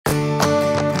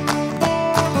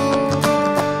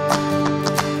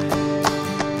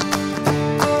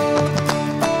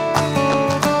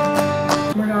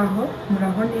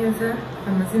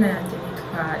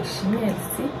ishimwe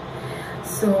si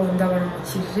so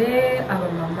ndabaramukije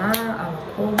abamama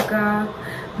abakobwa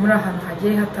muri ahantu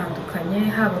hagiye hatandukanye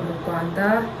haba mu Rwanda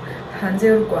hanze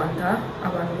y'u Rwanda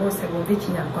abantu bose bumva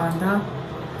ikinyarwanda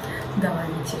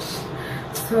ndabaramukije.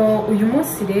 So uyu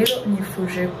munsi rero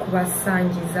nifuje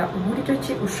kubasangiza uburyo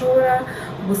ki ushobora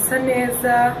gusa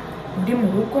neza uri mu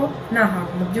rugo nta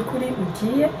hantu mu by'ukuri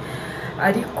ugiye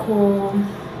ariko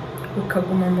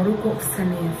ukaguma mu rugo usa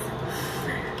neza.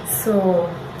 So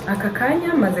aka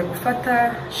kanya maze gufata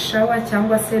shawa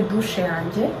cyangwa se douche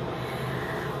yanjye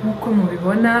nkuko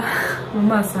mubibona mu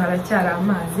maso haracyari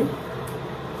amazi,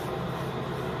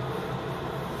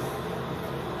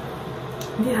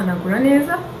 ndihanagura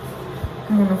neza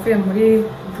umuntu uvuye muri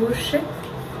douche,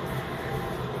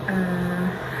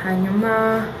 hanyuma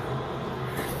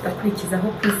ndakurikizaho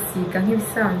kwisiga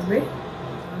nk'ibisanzwe.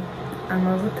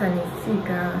 Amavuta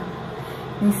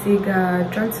nisiga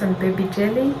Johnson baby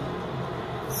jelly.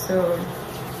 So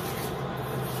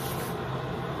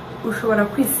ushobora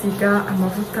kwisiga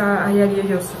amavuta ayo ari yo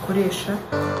yose ukoresha.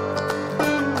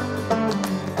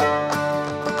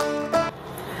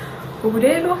 Ubu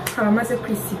rero abamaze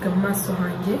kwisiga mu maso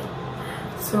hanjye,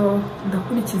 so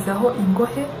ndakurikizaho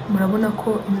ingohe. Murabona ko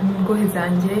ingohe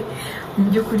zanjye mu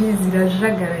by'ukuri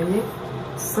zirajagaraye,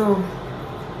 so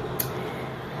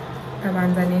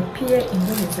ndabanza nepiye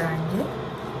ingohe zanjye.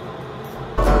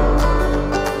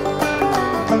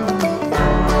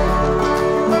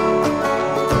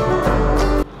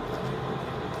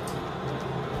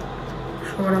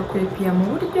 Ushobora kwepiya mu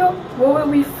buryo wowe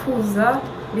wifuza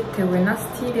bitewe na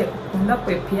style ukunda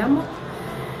kwepiyamo,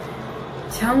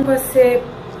 cyangwa se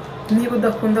niba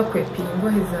udakunda kwepiya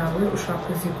ingohe zawe ushobora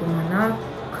kuzigumana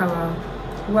ukaba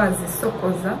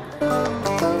wazisokoza.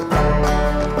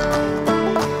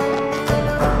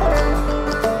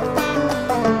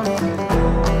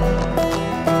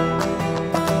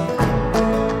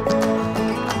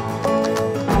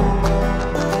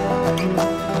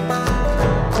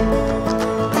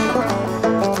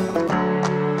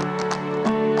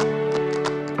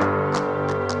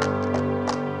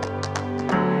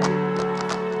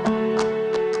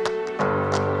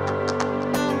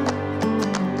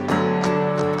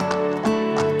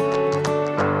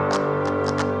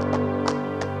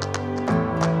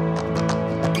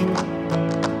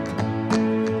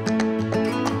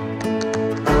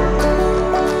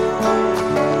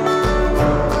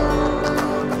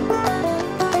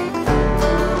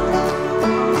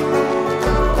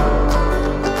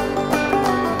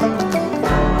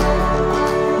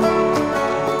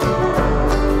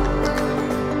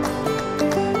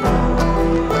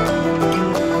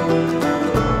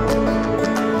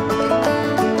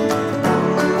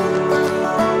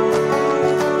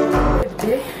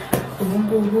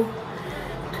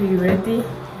 Turi ready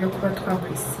yo kuba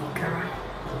twakwisiga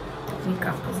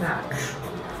makeup zacu.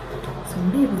 So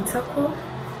mbibutsa ko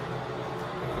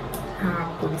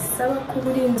ntabwo bisaba ko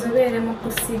uri inzobere mu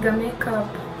gusiga makeup,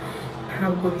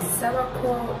 ntabwo bisaba ko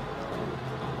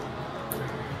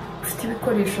ufite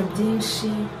ibikoresho byinshi.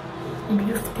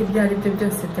 Ibyo ufite ibyo ari byo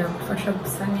byose byagufasha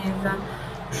gusa neza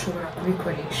ushobora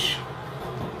kubikoresha.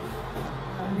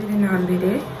 Mbere na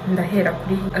mbere ndahera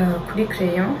kuri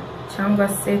crayon cyangwa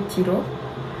se tiro.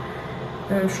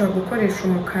 Ushobora gukoresha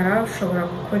umukara, ushobora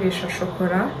gukoresha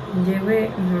shokora.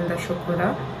 Njyewe nkunda shokora,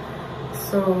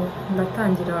 so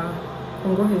ndatangira ku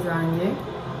ngohe zanjye.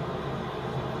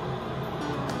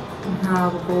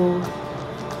 Ntabwo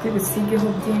tubisigeho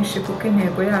byinshi kuko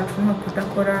intego yacu ni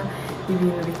ukudakora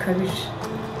ibintu bikabije.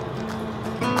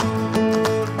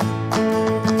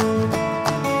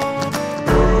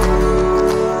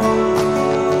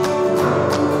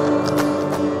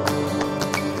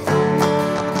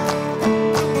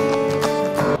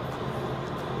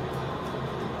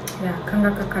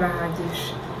 Kangaka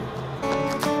karahagije.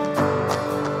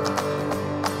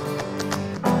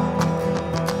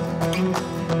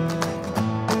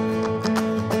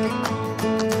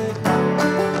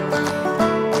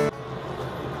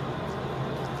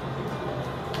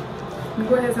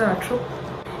 Ingohe zacu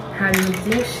nta bintu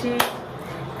byinshi,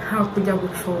 nta kujya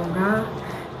gucunga.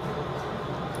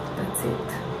 That's it,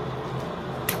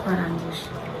 twarangije.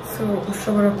 So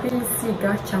ushobora kuyisiga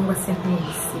cyangwa se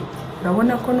ntuyisige.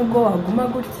 Urabona ko nubwo waguma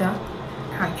gutya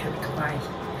ntacyo bitwaye,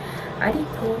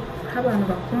 ariko nk'abantu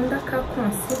bakunda ka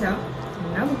concealer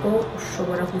nabwo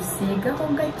ushobora gusigaho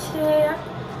gakeya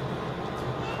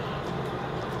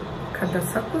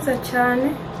kadasakuza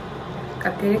cyane,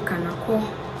 katerekana ko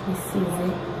wisize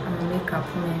ama makeup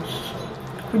menshi.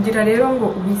 Kugira rero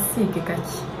ngo ubisige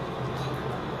gake,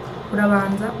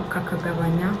 urabanza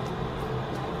ukakagabanya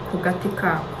ku gati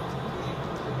kako,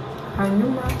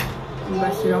 hanyuma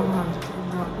ugashyiraho hano,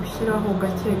 ushyiraho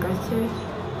gake gake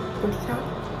gutya.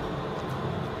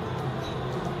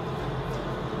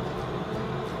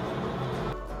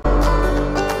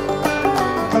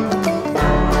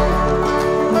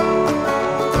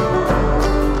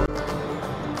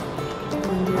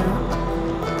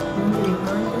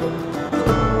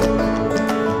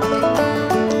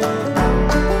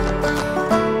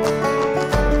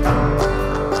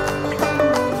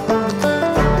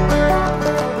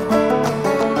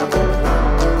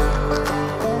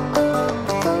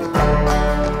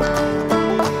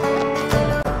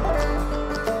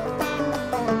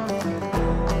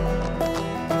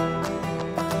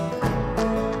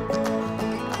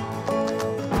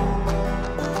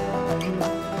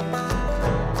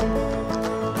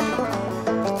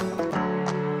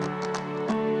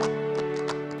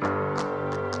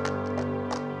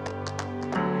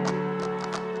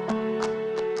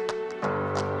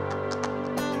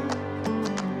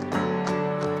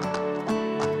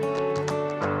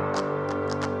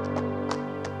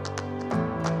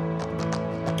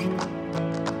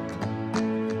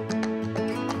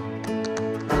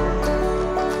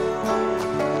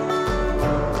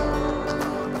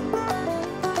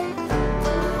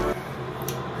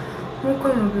 Nk'uko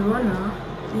mubibona,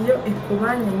 iyo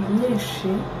ikubanye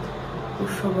nyinshi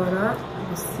ushobora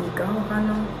gusigaho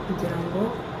hano kugira ngo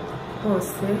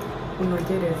hose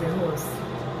unogereze hose.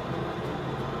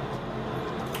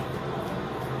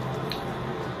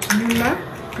 Nyuma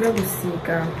yo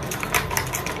gusiga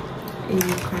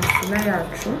iyi concealer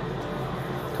yacu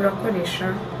turakoresha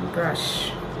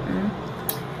brush.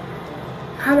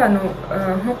 Nk'abantu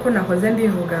nk'uko nahoze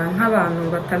mbivuga, nk'abantu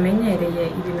batamenyereye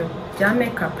ibintu bya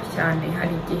makeup cyane,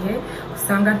 hari igihe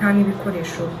usanga nta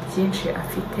n'ibikoresho byinshi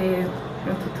afite,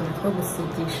 n'utu tuntu two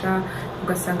gusigisha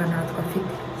ugasanga ntatwo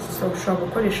afite. So ushobora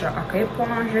gukoresha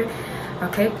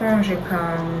akaeponge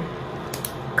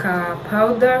ka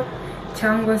powder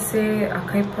cyangwa se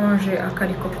akaeponge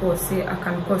akariko kose,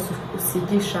 akantu kose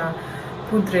usigisha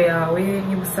poudre yawe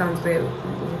niba usanzwe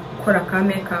ukora ka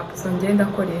makeup. So ngenda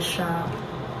akoresha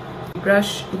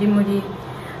brush iri mu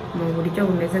buryo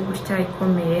bumeze gutya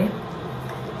ikomeye,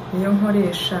 niyo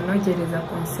nkoresha nogereza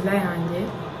concealer yanjye.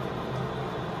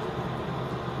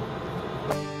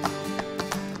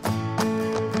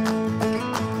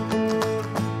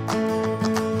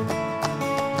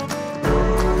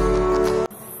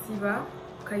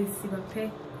 Ukayisiba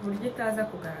pe ku buryo itaza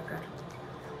kugaragara.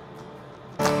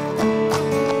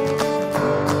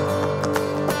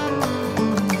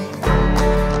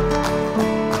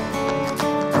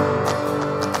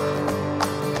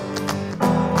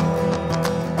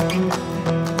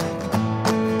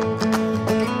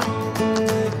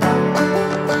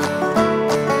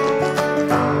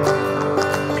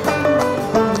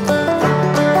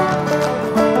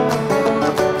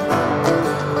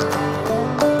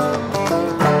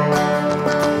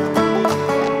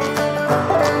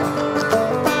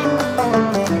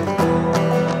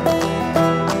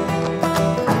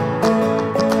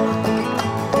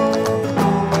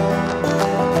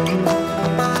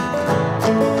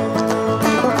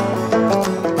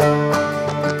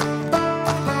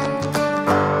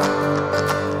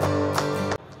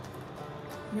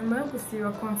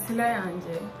 Gusiba concealer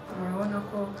yanjye murabona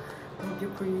ko mu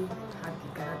by'ukuri ntabwo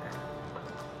igaragara.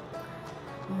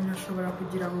 Umuntu ashobora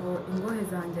kugira ngo ingohe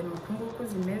zanjye ni uku nguku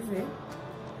zimeze,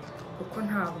 kuko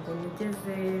ntabwo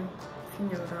nigeze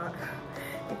finyura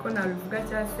niko nabivuga,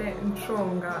 cyangwa se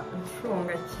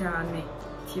nshonga cyane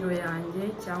tiro yanjye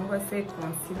cyangwa se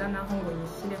concealer naho ngo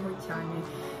nyishyireho cyane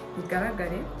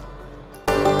bigaragare.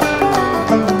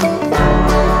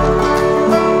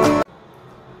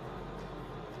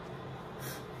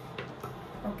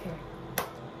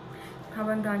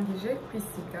 Nkaba ndangije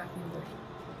kwisiga ingohe.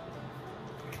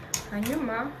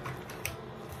 Hanyuma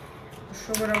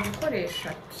ushobora gukoresha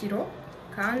tiro,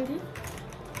 kandi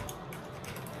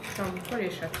ushobora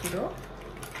gukoresha tiro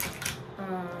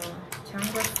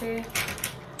cyangwa se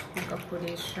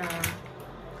ugakoresha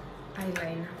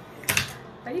eyeliner.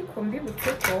 Ariko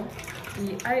mbibutse ko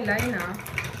iyi eyeliner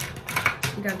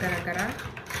iragaragara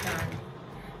cyane,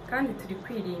 kandi turi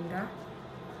kwirinda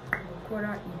gukora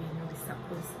ibintu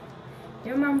bisakuza.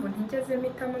 Niyo mpamvu ntigeze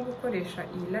mpitamo gukoresha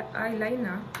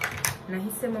eyeliner,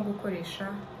 nahisemo gukoresha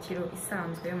tiro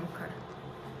isanzwe y'umukara.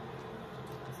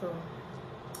 So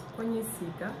ko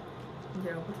nyisiga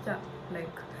ngira gutya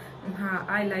like nka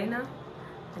eyeliner,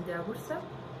 ngira gutya.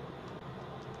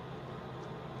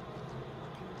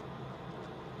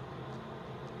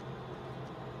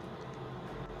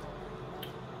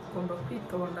 Ugomba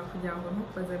kwitonda kugira ngo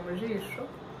ntukoze mu jisho.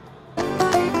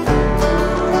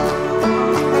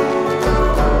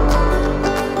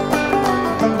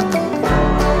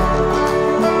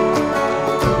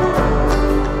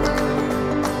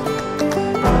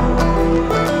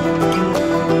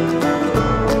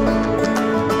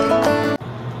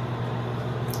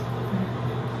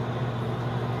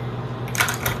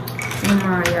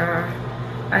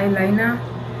 eyeliner,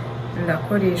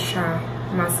 ndakoresha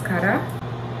mascara,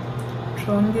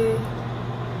 conge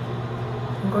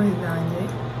ingohe zanjye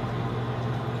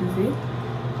izi,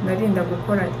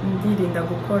 ndirinda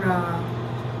gukora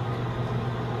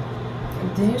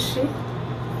byinshi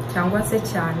cyangwa se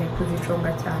cyane,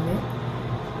 kuziconga cyane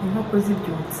ni nko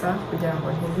kuzibyutsa kugira ngo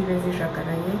ntizibe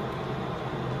zijagaraye.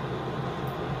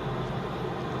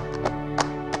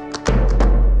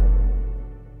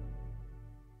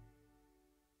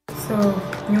 So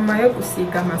nyuma yo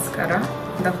gusiga mascara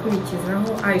ndakurikizaho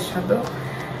eyeshadow.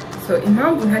 So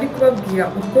impamvu ntari kubabwira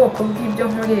ubwoko bw'ibyo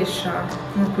nkoresha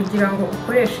ni ukugira ngo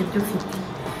ukoreshe ibyo ufite.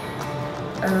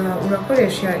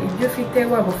 Urakoresha ibyo ufite,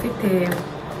 waba ufite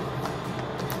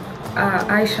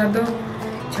eyeshadow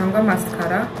cyangwa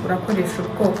mascara, urakoresha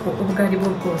ubwoko ubwo ari bwo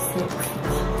bwose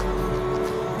ufite.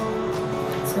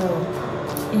 So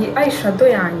iyi eyeshadow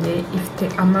yanjye ifite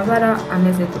amabara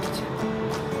ameze gutya.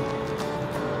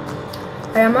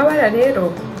 Aya mabara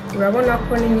rero urabona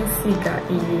ko n'inisiga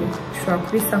iyi ishobora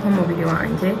kubisa nk'umubiri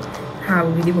wanjye ntabwo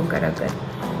biri bugaragare.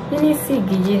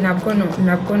 N'inisiga iyi nabwo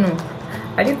nuko,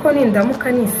 ariko nindamuka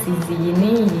nisize iyi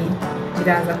n'iyi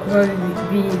biraza kuba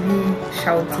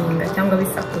bishawutinga cyangwa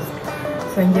bisakuza.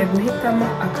 So ngiye guhitamo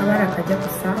akabara kajya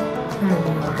gusa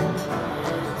nk'umubiri wanjye.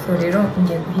 So rero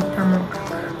ngiye guhitamo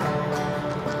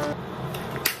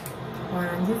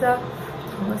warangiza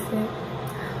cyangwa se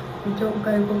uburyo ubwo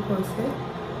ari bwo bwose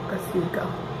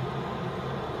ugasigaho.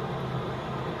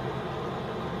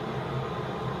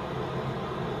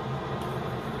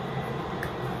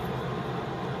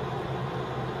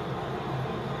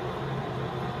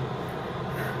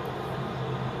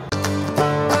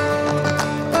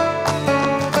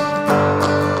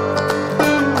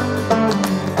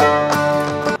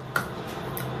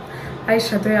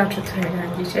 Eyeshadow yacu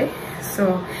turayirangije. So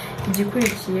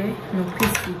igikurikiye ni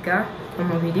ukwisiga ku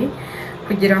mubiri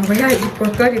kugira ngo ya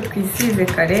igipotori twisize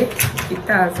kare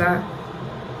itaza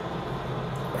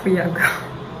kuyaga.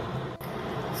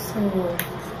 So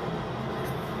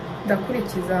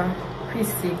ndakurikiza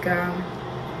kwisiga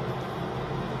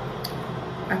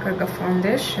aka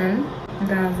foundation,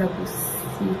 ndaza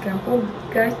gusigaho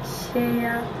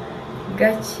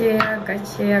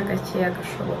gakeya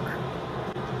gashoboka.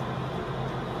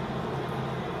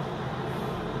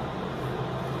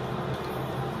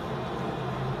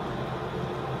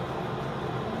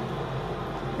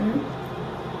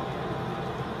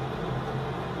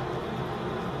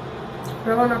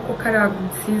 Urabona ko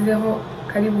karagusizeho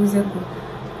kari buze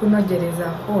kunogereza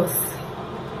hose.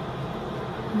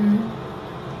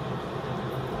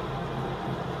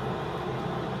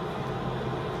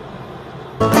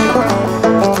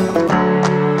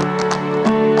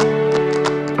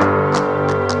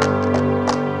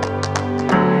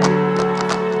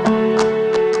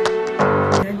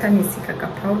 Leta nisiga ka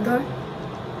powder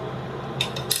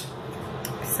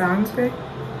bisanzwe,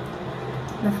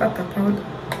 ndafata powder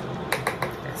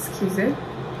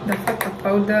ndafata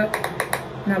powder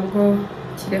nabwo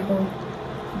kireho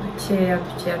dukeya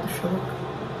dushoboka.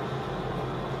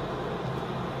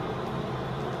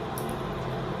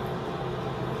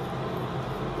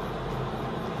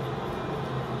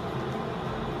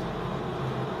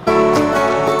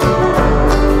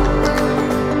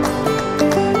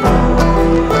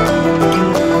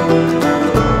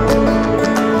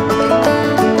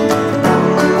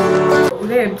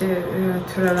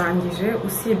 Turarangije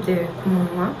usibye ku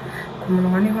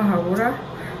munwa niho habura.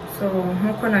 So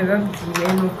nkuko nabibabwiye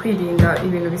ni ukwirinda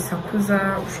ibintu bisakuza.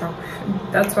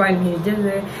 That's why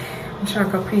ntigeze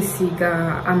nshaka kwisiga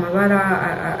amabara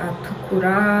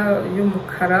atukura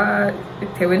y'umukara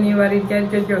bitewe niba ari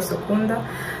iryo ryose ukunda.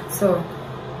 So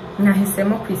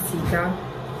nahisemo kwisiga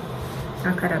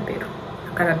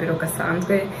akarabero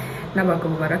gasanzwe,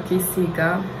 n'abagabo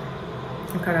barakisiga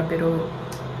akarabero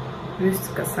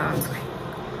gasanzwe.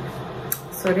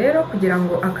 So rero kugira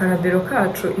ngo akarabero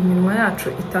kacu iminwa yacu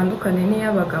itandukane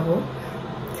n'iy'abagabo,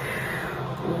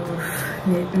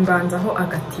 mbanzaho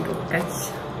agatiro gake,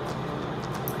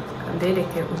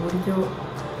 kandereke uburyo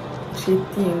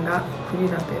nshitinga kuri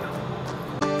rabero.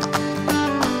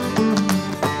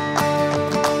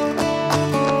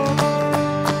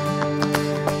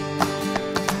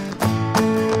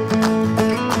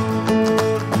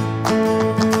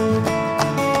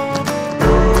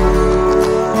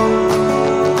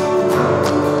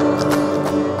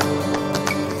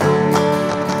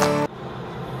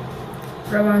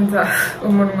 Urabanza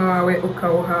umunwa wawe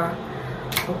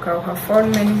ukawuha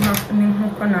forme, ni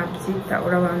nkuko nabyita.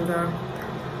 Urabanza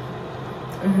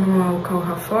umunwa wawe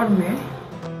ukawuha forme,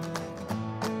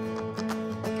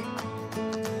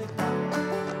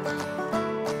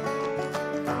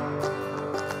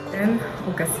 then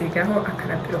ugasigaho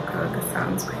akarabiro kawe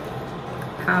gasanzwe.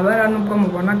 Ntabara nubwo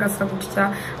mubona gasa gutya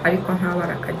ariko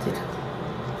ntabara kagira.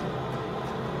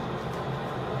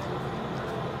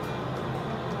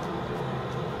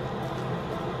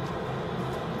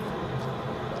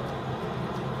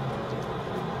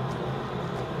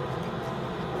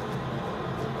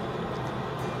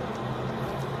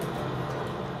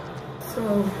 So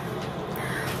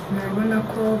murabona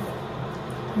ko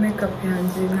makeup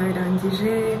yanjye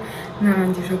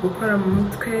narangije gukora mu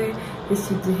mutwe.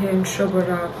 Iki gihe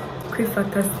nshobora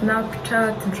kwifata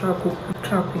Snapchat,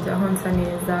 nshobora kujyaho nsa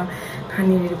neza,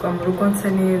 nkanirirwa mu rugo nsa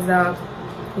neza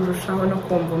kurushaho no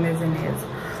kumva umeze neza.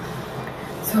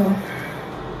 So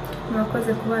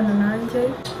mwakoze kubana nanjye,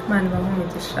 Imana ibahe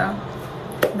umugisha.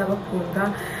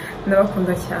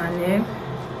 Ndabakunda cyane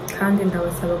kandi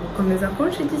ndabasaba gukomeza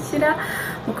kunshigikira,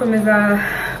 gukomeza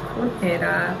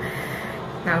kuntera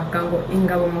navuga ngo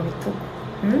ingabo mu bitugu.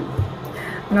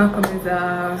 Mwakomeza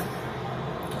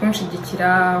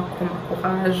kunshigikira, kumpa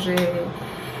courage,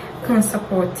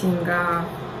 kunsapotinga.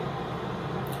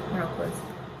 Murakoze.